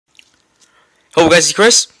Hello guys, it's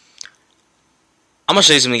Chris. I'm gonna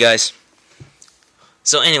show you something, guys.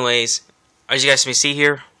 So anyways, as you guys may see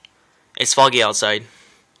here, it's foggy outside.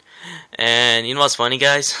 And you know what's funny,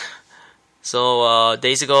 guys? So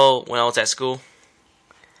days ago when I was at school,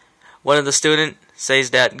 one of the students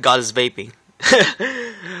says that God is vaping.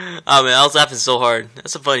 Oh man, I was laughing so hard.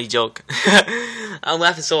 That's a funny joke. I'm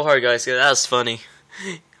laughing so hard, guys, 'cause that was funny.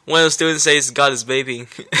 One of the students says God is vaping.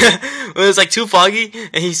 When it's like too foggy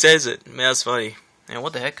and he says it. Man, that's funny. Man,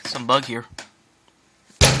 what the heck? Some bug here.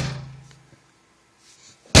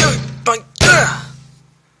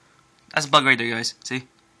 That's a bug right there, guys. See?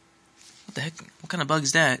 What the heck? What kind of bug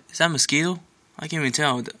is that? Is that a mosquito? I can't even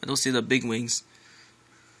tell. I don't see the big wings.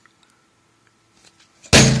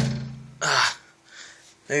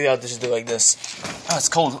 Maybe I'll just do it like this. Oh, it's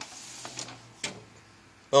cold.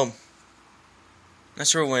 Boom. Not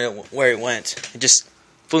sure where it went. It just,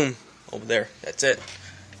 boom, over there. That's it.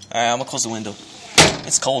 Alright, I'm gonna close the window.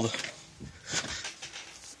 It's cold.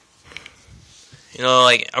 You know,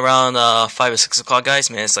 like around 5 or 6 o'clock, guys,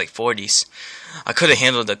 man, it's like 40s. I couldn't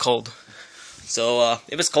handle the cold. So,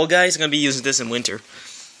 if it's cold, guys, I'm gonna be using this in winter.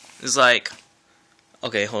 It's like,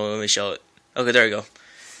 okay, hold on, let me show it. Okay, there we go.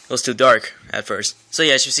 It was too dark at first. So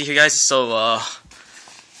yeah, as you see here, guys, it's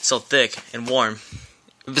so thick and warm.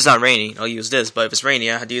 If it's not raining, I'll use this, but if it's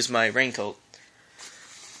raining, I have to use my raincoat.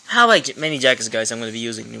 How like many jackets, guys, I'm going to be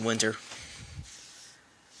using in winter.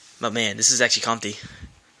 But man, this is actually comfy.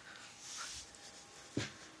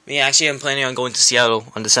 Yeah, actually, I'm planning on going to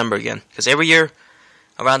Seattle on December again. Because every year,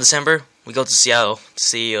 around December, we go to Seattle to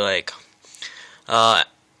see, like,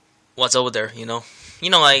 what's over there, you know?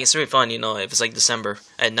 You know, like, it's really fun, you know, if it's like December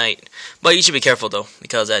at night. But you should be careful, though,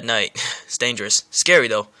 because at night, it's dangerous. Scary,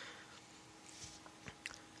 though.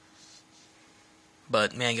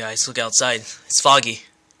 But man, guys, look outside. It's foggy.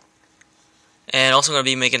 And also going to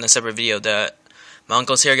be making a separate video that my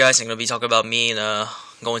uncle's here, guys. I'm going to be talking about me and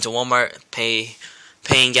going to Walmart,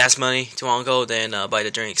 paying gas money to my uncle, then buy the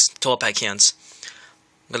drinks, 12-pack cans.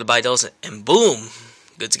 I'm going to buy those, and boom,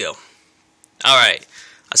 good to go. Alright,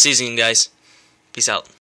 I'll see you soon, guys. Peace out.